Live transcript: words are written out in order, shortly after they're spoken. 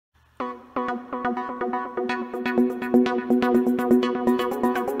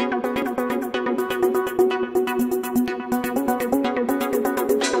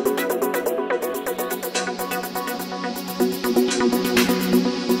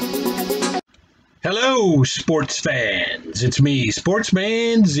Hello, sports fans. It's me,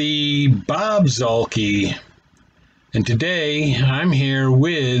 Sportsman Z Bob Zolke, and today I'm here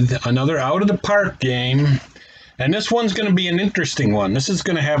with another Out of the Park game, and this one's going to be an interesting one. This is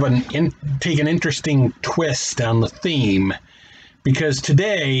going to have take an interesting twist on the theme, because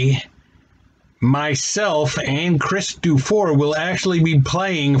today myself and Chris Dufour will actually be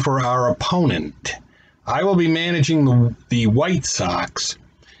playing for our opponent. I will be managing the White Sox.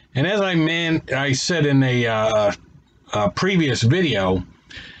 And as I said in a previous video,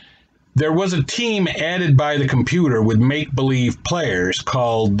 there was a team added by the computer with make-believe players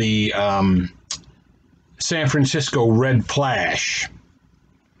called the San Francisco Red Flash.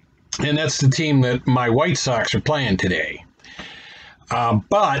 And that's the team that my White Sox are playing today.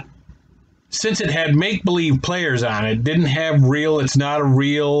 But since it had make-believe players on it, didn't have real, it's not a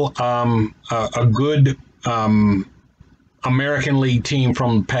real, a good American League team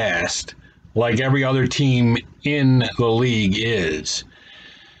from the past, like every other team in the league is.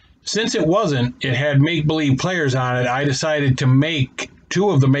 Since it wasn't, it had make-believe players on it, I decided to make two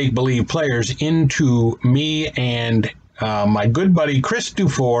of the make-believe players into me and my good buddy Chris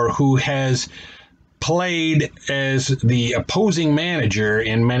Dufour, who has played as the opposing manager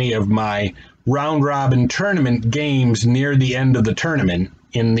in many of my round-robin tournament games near the end of the tournament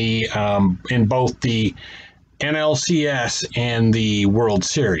in both the NLCS and the World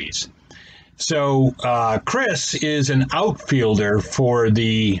Series. So Chris is an outfielder for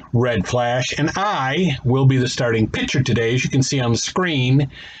the Red Flash, and I will be the starting pitcher today. As you can see on the screen,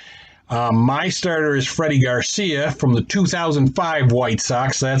 my starter is Freddy Garcia from the 2005 White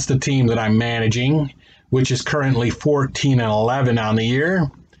Sox. That's the team that I'm managing, which is currently 14-11 on the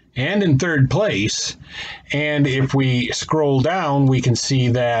year and in third place. And if we scroll down, we can see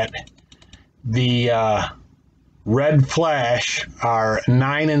that the Red Flash are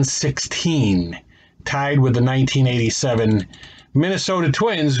 9-16, tied with the 1987 Minnesota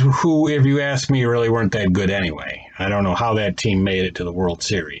Twins, who, if you ask me, really weren't that good anyway. I don't know how that team made it to the World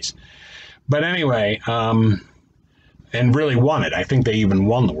Series. But anyway, and really won it. I think they even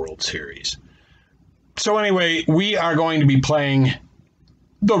won the World Series. So anyway, we are going to be playing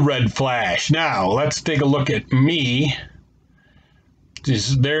the Red Flash. Now, let's take a look at me.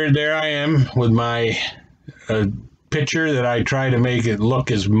 There I am with my picture that I try to make it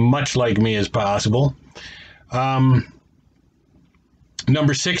look as much like me as possible.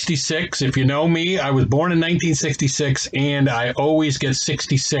 Number 66, if you know me, I was born in 1966, and I always get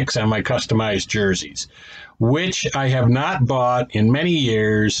 66 on my customized jerseys, which I have not bought in many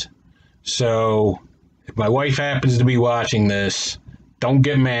years. So if my wife happens to be watching this, don't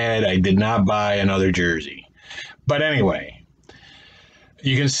get mad. I did not buy another jersey. But anyway,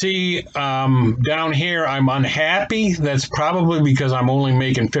 you can see down here I'm unhappy. That's probably because I'm only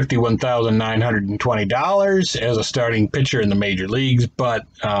making $51,920 as a starting pitcher in the major leagues, but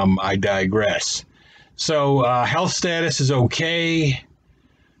I digress. So health status is okay,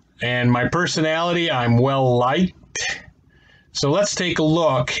 and my personality, I'm well liked. So let's take a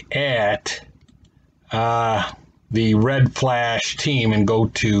look at the Red Flash team and go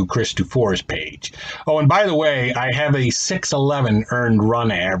to Chris Dufour's page. Oh, and by the way, I have a 611 earned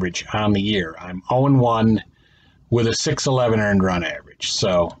run average on the year. I'm 0-1 with a 611 earned run average.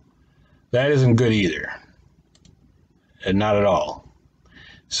 So that isn't good either. And not at all.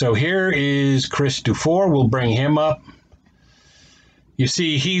 So here is Chris Dufour. We'll bring him up. You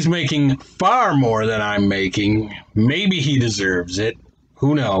see, he's making far more than I'm making. Maybe he deserves it.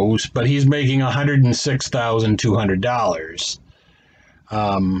 Who knows? But he's making $106,200.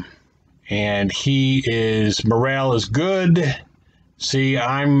 And his morale is good. See,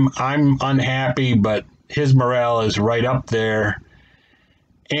 I'm unhappy, but his morale is right up there.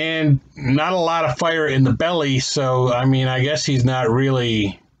 And not a lot of fire in the belly, so I mean, I guess he's not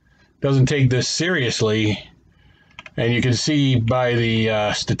really, doesn't take this seriously. And you can see by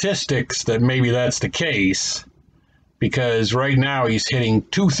the statistics that maybe that's the case, because right now he's hitting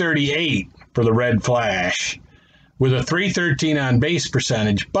 .238 for the Red Flash with a .313 on base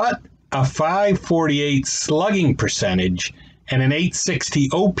percentage, but a .548 slugging percentage and an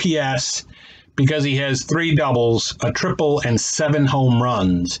 .860 OPS, because he has 3 doubles, a triple, and 7 home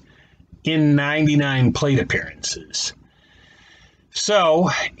runs in 99 plate appearances. So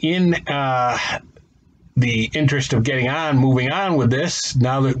in the interest of moving on with this,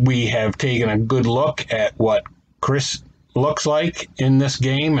 now that we have taken a good look at what Chris looks like in this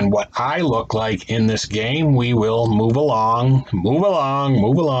game and what I look like in this game, we will move along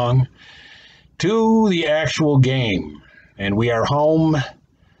to the actual game. And we are home.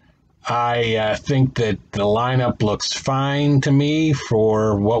 I think that the lineup looks fine to me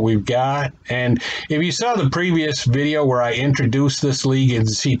for what we've got. And if you saw the previous video where I introduced this league, you can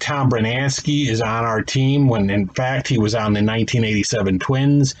see Tom Brunansky is on our team when in fact he was on the 1987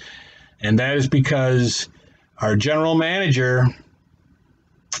 Twins. And that is because our general manager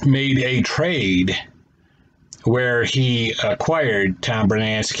made a trade where he acquired Tom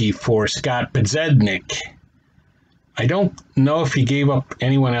Brunansky for Scott Podzednik. I don't know if he gave up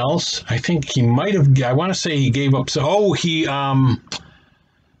anyone else. I think he might have. I want to say he gave up.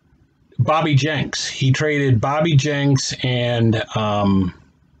 Bobby Jenks. He traded Bobby Jenks and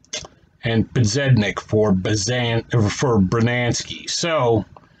Podzednik for Brunansky. So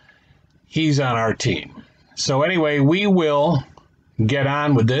he's on our team. So anyway, we will get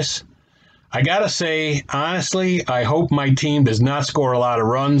on with this. I gotta say, honestly, I hope my team does not score a lot of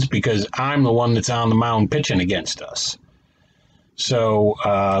runs because I'm the one that's on the mound pitching against us. So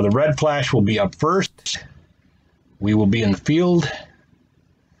the red flash will be up first. We will be in the field.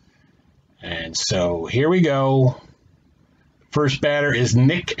 And so here we go. First batter is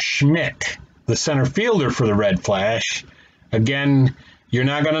Nick Schmidt, the center fielder for the red flash. Again, you're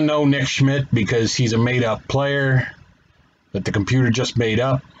not going to know Nick Schmidt because he's a made-up player that the computer just made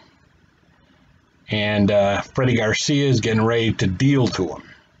up. And Freddy Garcia is getting ready to deal to him.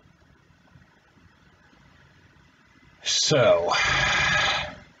 So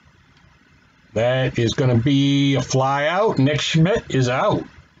that is going to be a fly out. Nick Schmidt is out.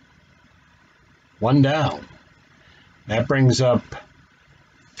 One down. That brings up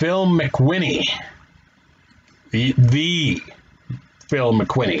Phil McWhinney. The Phil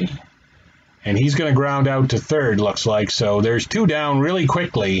McWhinney. And he's going to ground out to third, looks like. So there's two down really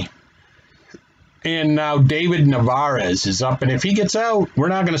quickly. And now David Navarez is up. And if he gets out, we're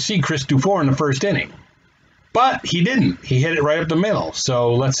not going to see Chris Dufour in the first inning. But he didn't. He hit it right up the middle.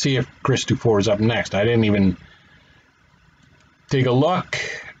 So let's see if Chris Dufour is up next. I didn't even take a look.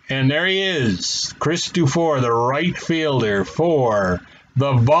 And there he is. Chris Dufour, the right fielder for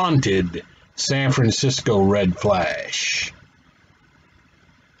the vaunted San Francisco Red Flash.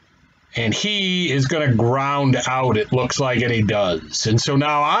 And he is going to ground out, it looks like, and he does. And so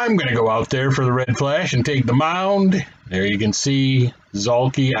now I'm going to go out there for the Red Flash and take the mound. There you can see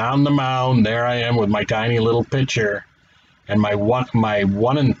Zolke on the mound. There I am with my tiny little pitcher. And my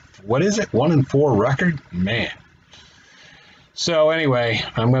 1-4 record? Man. So anyway,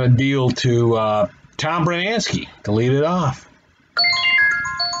 I'm going to deal to Tom Brunansky to lead it off.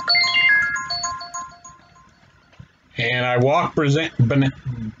 And I walk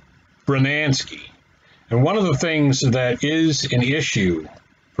Brunansky. And one of the things that is an issue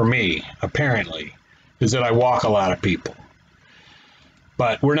for me, apparently, is that I walk a lot of people.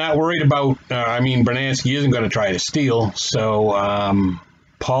 But we're not worried about, Brunansky isn't going to try to steal, so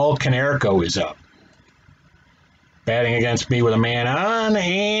Paul Konerko is up. Batting against me with a man on,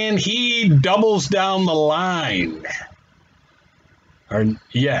 and he doubles down the line.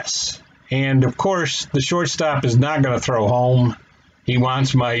 Yes. And, of course, the shortstop is not going to throw home. He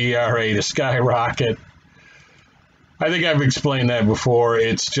wants my ERA to skyrocket. I think I've explained that before.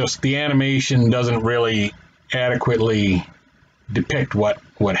 It's just the animation doesn't really adequately depict what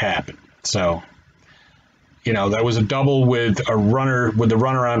happened. So, that was a double with the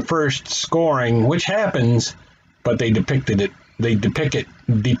runner on first scoring, which happens, but they depict it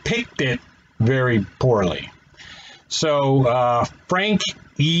very poorly. So Frank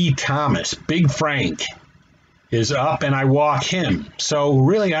E. Thomas, Big Frank, is up, and I walk him. So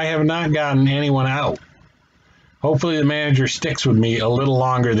really, I have not gotten anyone out. Hopefully the manager sticks with me a little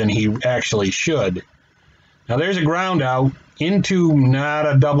longer than he actually should. Now there's a ground out into not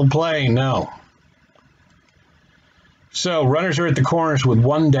a double play, no. So runners are at the corners with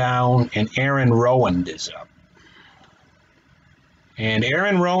one down, and Aaron Rowand is up. And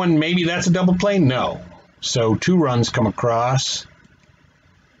Aaron Rowand, maybe that's a double play? No. So 2 runs come across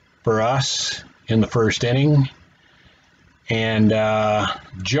for us in the first inning. And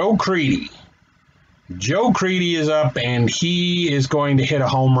Joe Creedy. Joe Creedy is up, and he is going to hit a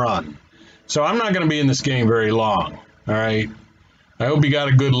home run. So I'm not going to be in this game very long, all right? I hope you got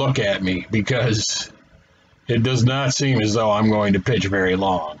a good look at me because it does not seem as though I'm going to pitch very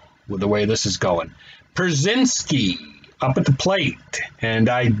long with the way this is going. Przynski up at the plate, and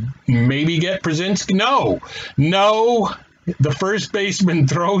I maybe get Przynski. No. The first baseman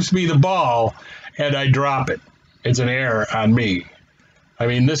throws me the ball, and I drop it. It's an error on me. I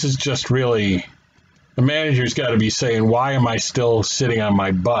mean, this is just really The manager's got to be saying, why am I still sitting on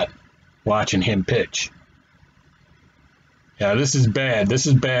my butt watching him pitch? Yeah, this is bad. This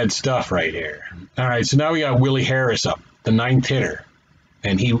is bad stuff right here. All right, so now we got Willie Harris up, the 9th hitter,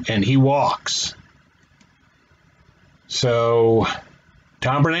 and he walks. So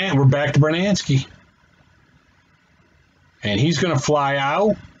Tom Bernanke, we're back to Bernansky. And he's going to fly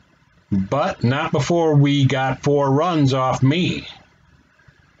out, but not before we got 4 runs off me.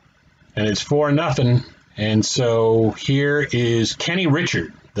 And it's 4-0. And so here is Kenny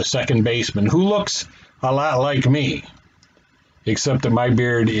Richard, the second baseman, who looks a lot like me, except that my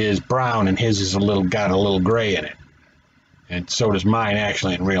beard is brown and his is got a little gray in it. And so does mine,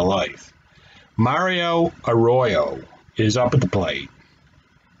 actually, in real life. Mario Arroyo is up at the plate.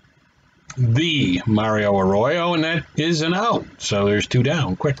 The Mario Arroyo, and that is an out. So there's 2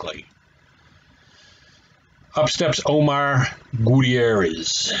 down quickly. Up steps Omar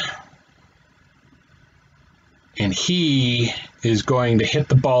Gutierrez. And he is going to hit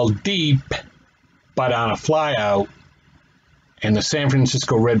the ball deep, but on a fly out. And the San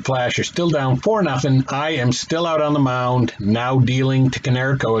Francisco Red Flash are still down 4-0. I am still out on the mound, now dealing to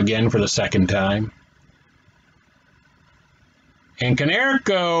Konerko again for the second time. And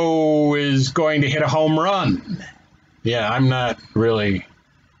Konerko is going to hit a home run. Yeah, I'm not really...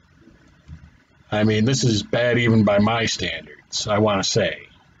 I mean, this is bad even by my standards, I want to say.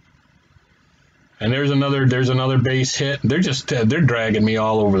 And there's another base hit. They're dragging me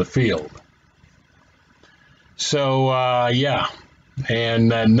all over the field. So, yeah. And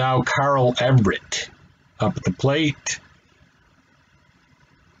now Carl Everett up at the plate.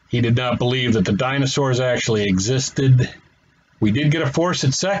 He did not believe that the dinosaurs actually existed. We did get a force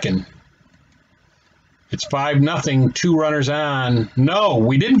at second. It's 5-0, 2 runners on. No,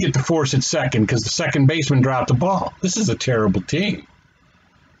 we didn't get the force at second because the second baseman dropped the ball. This is a terrible team.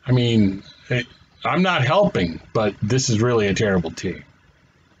 I mean, I'm not helping, but this is really a terrible team.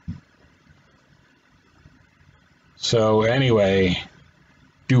 So anyway,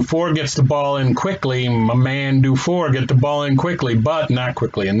 Dufour gets the ball in quickly. My man Dufour get the ball in quickly, but not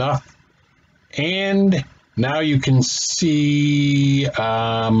quickly enough. And now you can see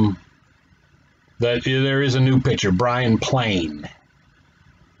that there is a new pitcher, Brian Plain.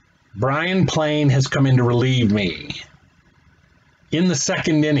 Brian Plain has come in to relieve me in the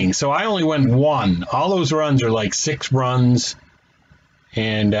second inning. So I only went 1. All those runs are like 6 runs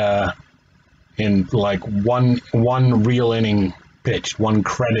and in like one real inning pitched, 1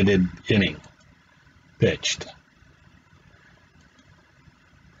 credited inning pitched.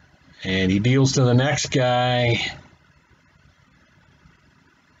 And he deals to the next guy.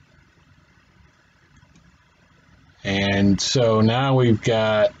 And so now we've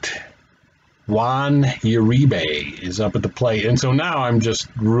got Juan Uribe is up at the plate. And so now I'm just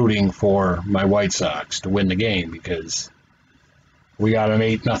rooting for my White Sox to win the game because we got an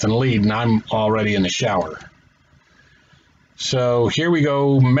 8-0 lead and I'm already in the shower. So here we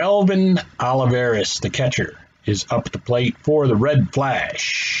go. Melvin Olivares, the catcher, is up at the plate for the Red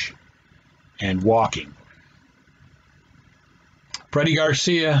Flash and walking. Freddy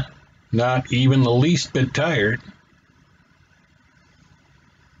Garcia, not even the least bit tired.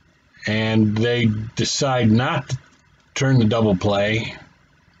 And they decide not to turn the double play.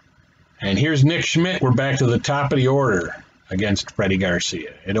 And here's Nick Schmidt. We're back to the top of the order against Freddy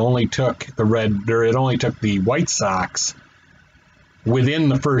Garcia. It only took the White Sox within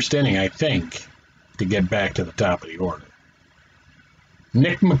the first inning, I think, to get back to the top of the order.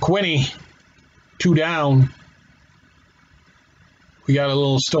 Nick McQuinney, 2 down. We got a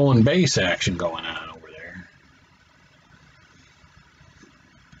little stolen base action going on over there.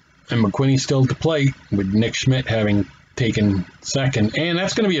 And McQuinney's still at the plate with Nick Schmidt having taken second. And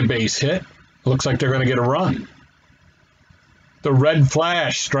that's going to be a base hit. Looks like they're going to get a run. The Red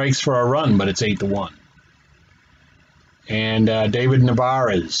Flash strikes for a run, but it's 8-1. And David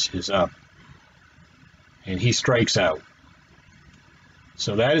Navarez is up. And he strikes out.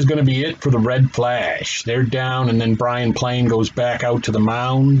 So that is going to be it for the Red Flash. They're down, and then Brian Plain goes back out to the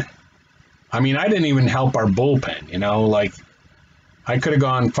mound. I mean, I didn't even help our bullpen, you know, like I could have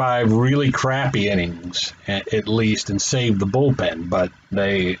gone 5 really crappy innings at least and saved the bullpen, but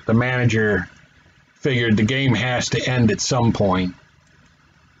the manager figured the game has to end at some point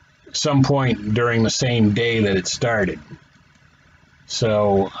during the same day that it started.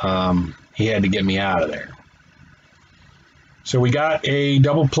 So he had to get me out of there. So we got a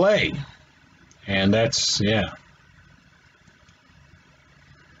double play, and that's, yeah.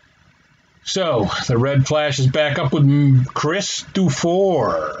 So the Red Flash is back up with Chris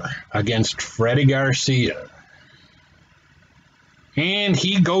Dufour against Freddy Garcia. And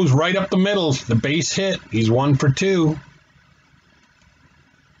he goes right up the middle. The base hit. He's 1 for 2.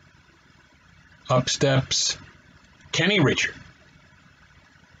 Up steps Kenny Richard.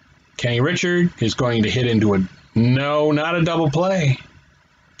 Kenny Richard is going to hit into a... No, not a double play.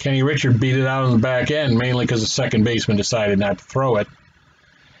 Kenny Richard beat it out on the back end, mainly because the second baseman decided not to throw it.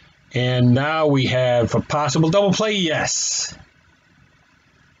 And now we have a possible double play. Yes.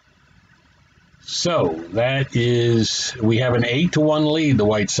 So that is, we have an 8-1 lead, the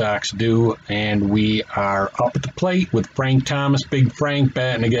White Sox do, and we are up at the plate with Frank Thomas, Big Frank,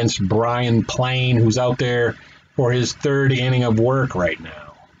 batting against Brian Plain, who's out there for his 3rd inning of work right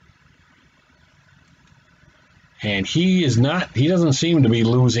now. And he doesn't seem to be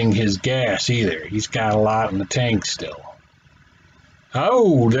losing his gas either. He's got a lot in the tank still.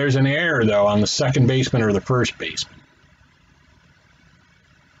 Oh, there's an error, though, on the second baseman or the first baseman.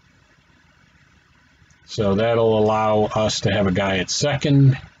 So that'll allow us to have a guy at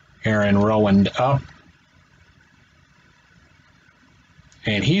second. Aaron Rowand up.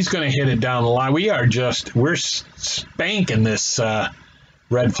 And he's going to hit it down the line. We're spanking this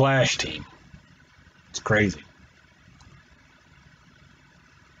Red Flash team. It's crazy.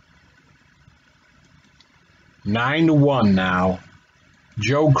 Nine to 1 now.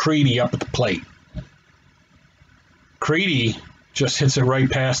 Joe Creedy up at the plate. Creedy just hits it right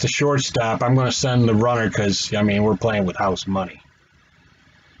past the shortstop. I'm going to send the runner because, I mean, we're playing with house money.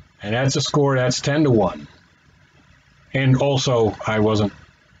 And that's a score. That's 10 to 1. And also, I wasn't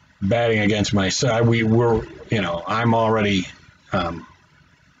batting against my side. I'm already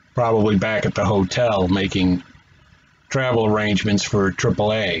probably back at the hotel making travel arrangements for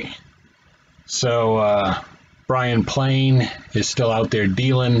AAA. So, Brian Plain is still out there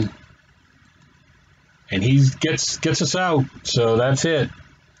dealing, and he gets us out. So that's it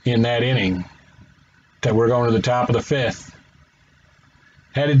in that inning. We're going to the top of the 5th.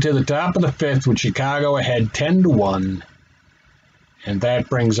 Headed to the top of the 5th with Chicago ahead 10 to 1, and that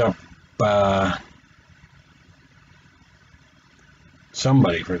brings up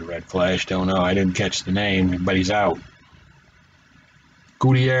somebody for the Red Flash. Don't know. I didn't catch the name, but he's out.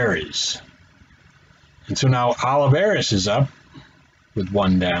 Gutierrez. And so now Olivares is up with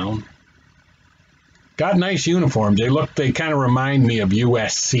 1 down. Got nice uniforms. They kind of remind me of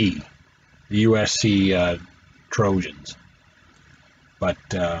USC, the USC Trojans. But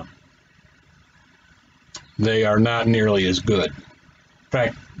they are not nearly as good.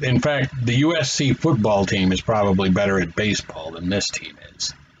 In fact, the USC football team is probably better at baseball than this team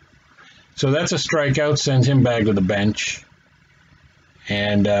is. So that's a strikeout, sends him back to the bench.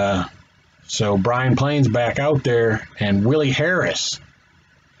 And so Brian Plain's back out there, and Willie Harris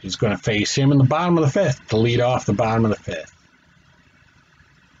is going to face him in the bottom of the 5th to lead off the bottom of the 5th.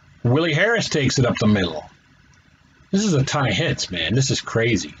 Willie Harris takes it up the middle. This is a ton of hits, man. This is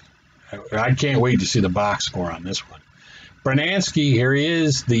crazy. I can't wait to see the box score on this one. Bernansky, here he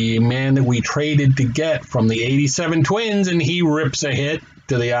is, the man that we traded to get from the 87 Twins, and he rips a hit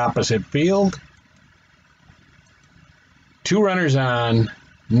to the opposite field. 2 runners on.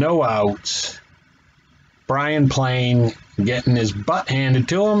 No outs. Brian Plain getting his butt handed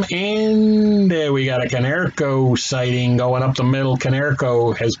to him, and we got a Canerco sighting going up the middle.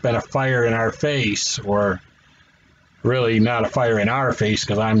 Canerco has been a fire in our face, or really not a fire in our face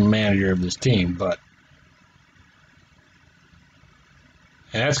because I'm the manager of this team, but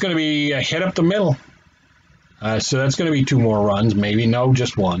and that's going to be a hit up the middle. So that's going to be 2 more runs, maybe. No,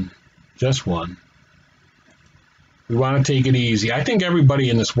 just 1. Just 1. We want to take it easy. I think everybody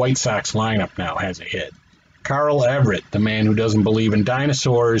in this White Sox lineup now has a hit. Carl Everett, the man who doesn't believe in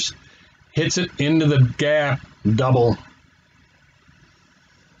dinosaurs, hits it into the gap, double.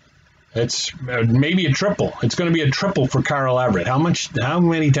 It's maybe a triple. It's going to be a triple for Carl Everett. How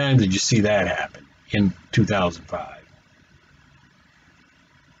many times did you see that happen in 2005?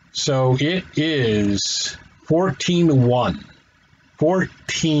 So it is 14 to 1.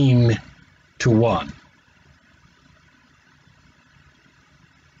 14 to 1.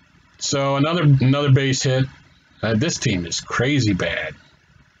 So another base hit. This team is crazy bad.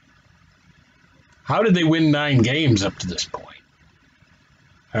 How did they win 9 games up to this point?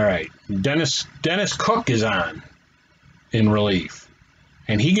 All right, Dennis Cook is on in relief,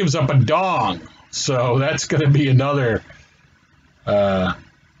 and he gives up a dong. So that's going to be another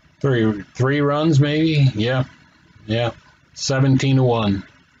 3 runs, maybe. Yeah. 17 to 1.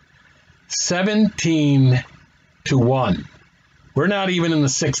 17 to 1. We're not even in the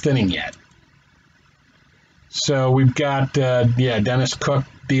 6th inning yet. So we've got, Dennis Cook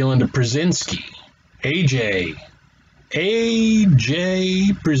dealing to Przinsky. AJ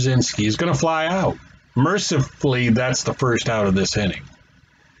Przinsky is going to fly out. mercifully, that's the first out of this inning.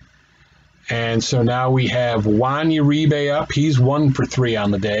 And so now we have Juan Uribe up. He's 1 for 3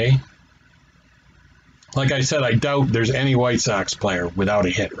 on the day. Like I said, I doubt there's any White Sox player without a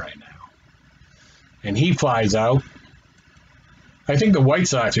hit right now. And he flies out. I think the White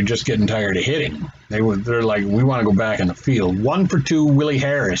Sox are just getting tired of hitting. They're like, we want to go back in the field. 1 for 2, Willie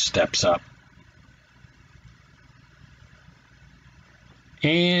Harris steps up.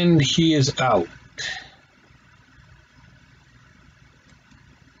 And he is out.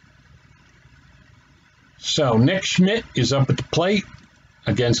 So Nick Schmidt is up at the plate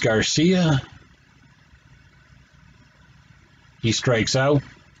against Garcia. He strikes out.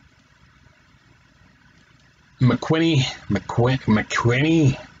 McQuinney,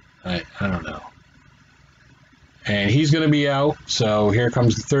 I don't know. And he's going to be out. So here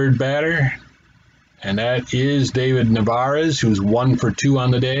comes the third batter. And that is David Navarez, who's 1 for 2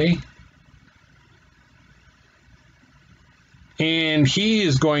 on the day. And he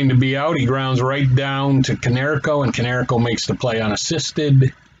is going to be out. He grounds right down to Konerko, and Konerko makes the play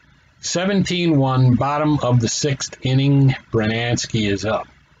unassisted. 17-1, bottom of the 6th inning. Brunansky is up.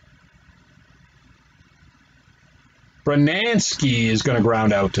 Brunansky is going to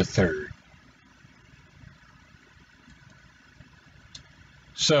ground out to third.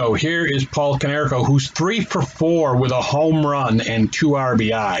 So here is Paul Konerko, who's 3 for 4 with a home run and 2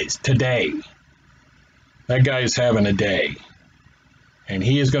 RBIs today. That guy's having a day. And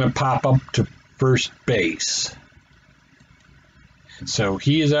he is going to pop up to first base. And so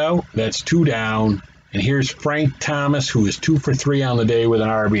he is out. That's 2 down. And here's Frank Thomas, who is 2 for 3 on the day with an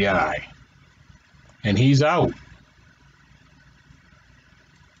RBI. And he's out.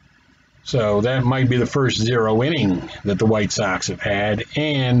 So that might be the first 0 inning that the White Sox have had.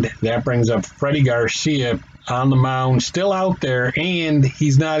 And that brings up Freddy Garcia on the mound, still out there. And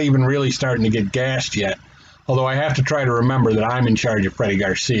he's not even really starting to get gassed yet. Although I have to try to remember that I'm in charge of Freddy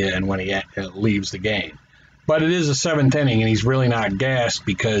Garcia and when he leaves the game. But it is a 7th inning, and he's really not gassed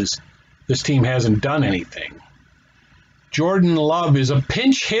because this team hasn't done anything. Jordan Love is a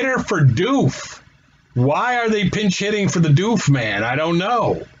pinch hitter for Doof. Why are they pinch hitting for the Doof man? I don't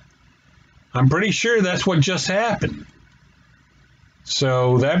know. I'm pretty sure that's what just happened.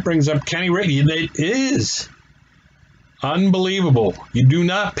 So that brings up Kenny Ray. It is unbelievable. You do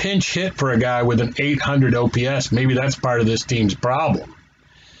not pinch hit for a guy with an 800 OPS. Maybe that's part of this team's problem.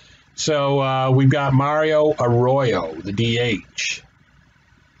 So we've got Mario Arroyo, the DH.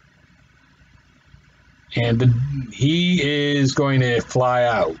 And he is going to fly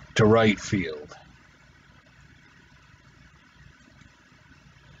out to right field.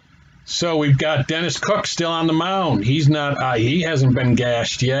 So we've got Dennis Cook still on the mound. He's not. He hasn't been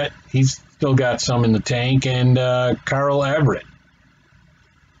gassed yet. He's still got some in the tank. And Carl Everett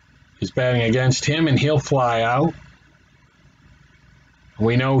is batting against him, and he'll fly out.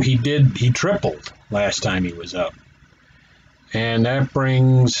 We know he tripled last time he was up. And that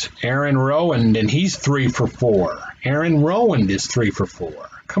brings Aaron Rowand, and he's 3 for 4. Aaron Rowand is 3 for 4.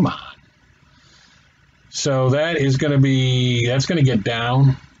 Come on. So that is going to be, that's going to get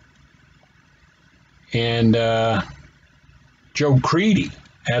down. And Joe Creedy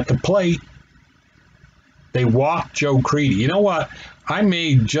at the plate. They walked Joe Creedy. You know what? I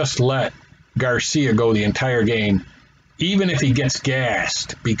may just let Garcia go the entire game, even if he gets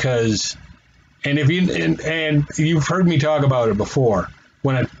gassed, because, and if you and you've heard me talk about it before,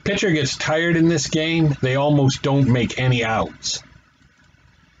 when a pitcher gets tired in this game, they almost don't make any outs.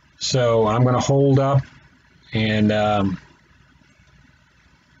 So I'm going to hold up, and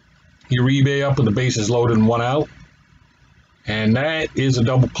Uribe up with the bases loaded and 1 out. And that is a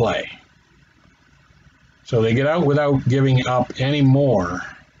double play. So they get out without giving up any more.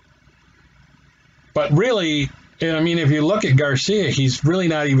 But really, I mean, if you look at Garcia, he's really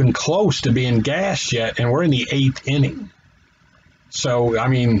not even close to being gassed yet, and we're in the 8th inning. So, I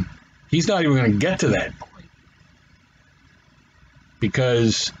mean, he's not even going to get to that point.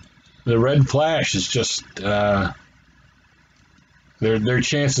 Because the red flash is just... Their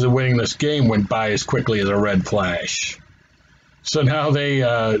chances of winning this game went by as quickly as a red flash. So now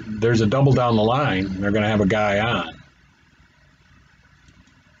there's a double down the line. They're going to have a guy on.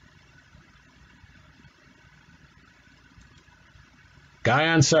 Guy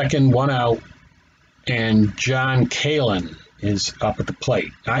on second, 1 out, and John Kalen is up at the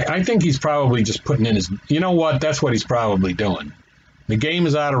plate. I think he's probably just putting in his... You know what? That's what he's probably doing. The game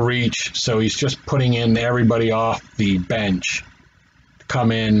is out of reach, so he's just putting in everybody off the bench.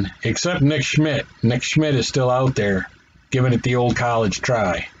 Come in, except Nick Schmidt. Nick Schmidt is still out there, giving it the old college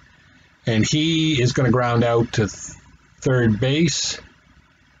try. And he is going to ground out to third base.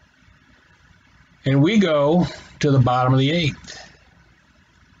 And we go to the bottom of the eighth.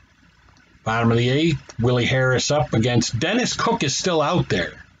 Bottom of the eighth, Willie Harris up against Dennis Cook is still out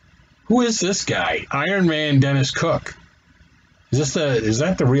there. Who is this guy? Iron Man Dennis Cook. Is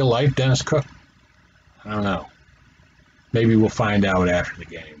that the real life Dennis Cook? I don't know. Maybe we'll find out after the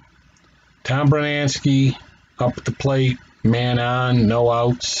game. Tom Brunansky up at the plate, man on, no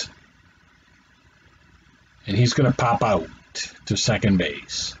outs. And he's going to pop out to second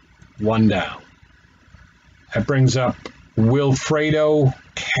base. One down. That brings up Wilfredo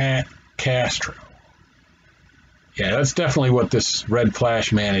Castro. Yeah, that's definitely what this Red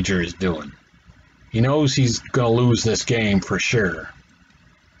Flash manager is doing. He knows he's going to lose this game for sure.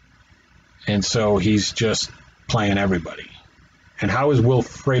 And so he's just playing everybody. And how is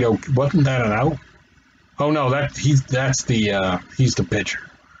Wilfredo? Wasn't that an out? Oh no, he's the pitcher.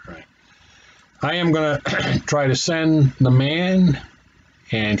 Right. I am going to try to send the man,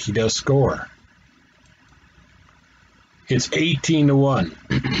 and he does score. It's 18-1.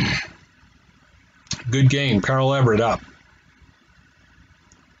 Good game. Carl Everett up.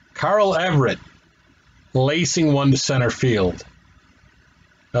 Carl Everett lacing one to center field.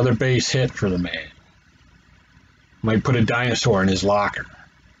 Another base hit for the man. Might put a dinosaur in his locker.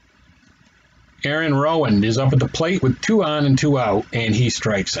 Aaron Rowan is up at the plate with 2 on and 2 out, and he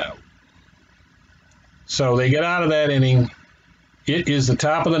strikes out. So they get out of that inning. It is the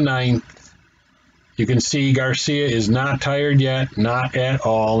top of the 9th. You can see Garcia is not tired yet, not at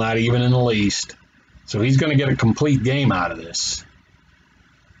all, not even in the least. So he's going to get a complete game out of this.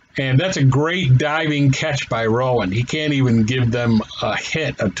 And that's a great diving catch by Rowan. He can't even give them a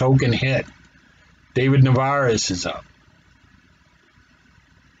hit, a token hit. David Navarez is up.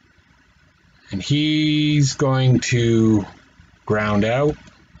 And he's going to ground out.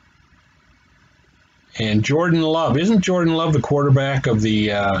 And Jordan Love. Isn't Jordan Love the quarterback of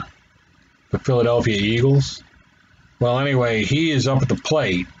the Philadelphia Eagles? Well, anyway, he is up at the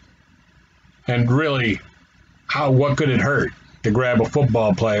plate. And really, what could it hurt to grab a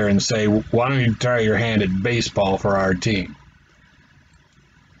football player and say, why don't you try your hand at baseball for our team?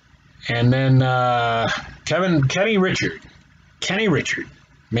 And then Kenny Richard,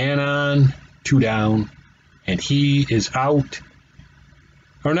 man on, 2 down, and he is out.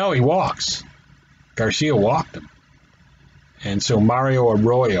 Or no, he walks. Garcia walked him. And so Mario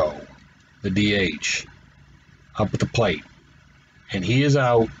Arroyo, the DH, up at the plate. And he is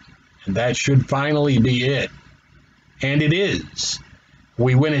out, and that should finally be it. And it is.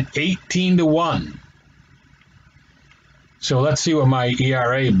 We win it 18-1. So let's see what my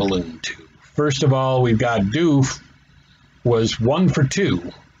ERA ballooned to. First of all, we've got Doof was 1 for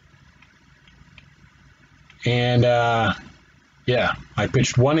 2. And, yeah, I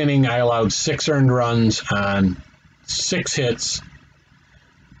pitched 1 inning. I allowed 6 earned runs on 6 hits.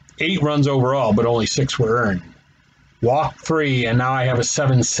 8 runs overall, but only 6 were earned. Walked 3, and now I have a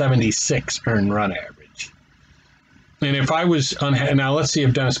 776 earned run average. And if I was now let's see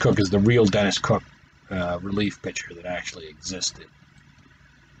if Dennis Cook is the real Dennis Cook relief pitcher that actually existed.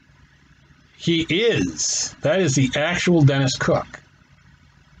 He is. That is the actual Dennis Cook.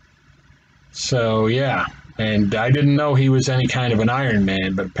 So, yeah. And I didn't know he was any kind of an Iron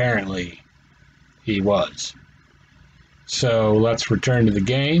Man, but apparently he was. So let's return to the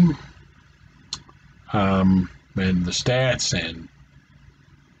game. And the stats. And,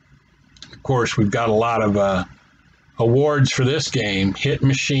 of course, we've got a lot of awards for this game. Hit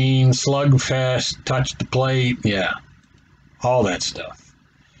machine, slugfest, touch the plate. Yeah, all that stuff.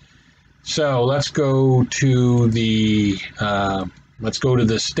 So let's go to the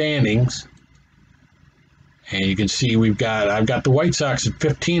standings. And you can see I've got the White Sox at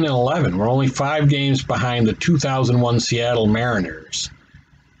 15-11. We're only 5 games behind the 2001 Seattle Mariners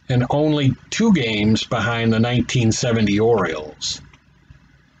and only 2 games behind the 1970 Orioles.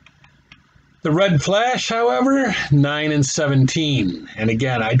 The Red Flash, however, 9-17. And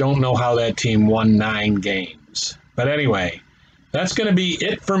again, I don't know how that team won 9 games. But anyway, that's going to be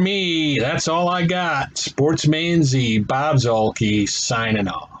it for me. That's all I got. Sportsman Z, Bob Zolke, signing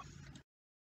off.